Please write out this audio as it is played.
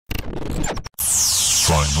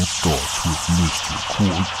Final thoughts with Mr.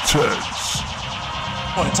 Cortez.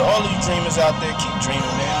 And to all of you dreamers out there, keep dreaming,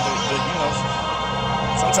 man. You know,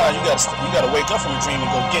 sometimes you gotta wake up from a dream and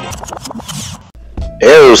go get it.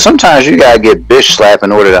 Ew, sometimes you gotta get bitch slapped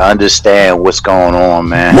in order to understand what's going on,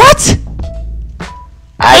 man. What?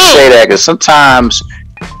 I say that because sometimes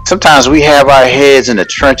we have our heads in the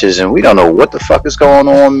trenches and we don't know what the fuck is going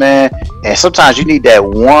on, man. And sometimes you need that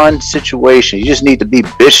one situation. You just need to be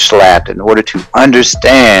bitch slapped in order to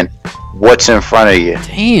understand what's in front of you.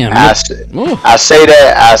 Damn. I say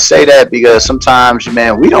that because sometimes,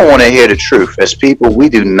 man, we don't want to hear the truth. As people, we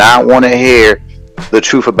do not want to hear the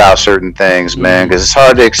truth about certain things, man, because it's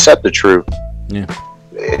hard to accept the truth. Yeah.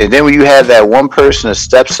 And then when you have that one person that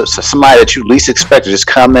steps up, somebody that you least expect to just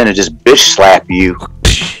come in and just bitch slap you,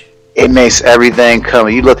 it makes everything come.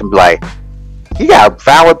 You looking like, you got a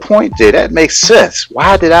valid point there. That makes sense. Why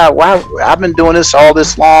I've been doing this all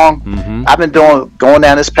this long. Mm-hmm. I've been going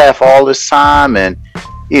down this path all this time, and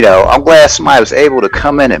you know, I'm glad somebody was able to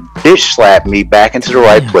come in and bitch slap me back into the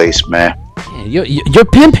right place, man. Yeah, your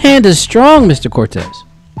pimp hand is strong, Mr. Cortez.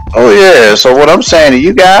 Oh yeah. So what I'm saying to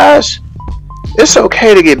you guys, it's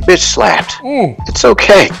okay to get bitch slapped. It's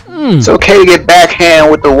okay. It's okay to get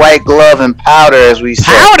backhand with the white glove and powder, as we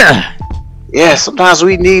say. Powder. Yeah, sometimes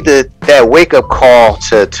we need that wake up call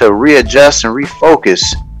to readjust and refocus.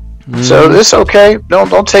 So it's okay.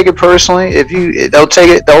 Don't take it personally. If you don't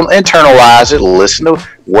internalize it. Listen to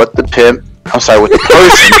what the person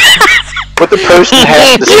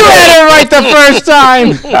has to say. You had it right the first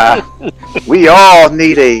time. We all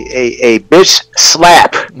need a bitch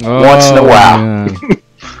slap once in a while.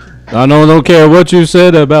 I don't care what you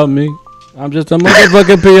said about me. I'm just a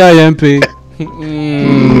motherfucking PIMP.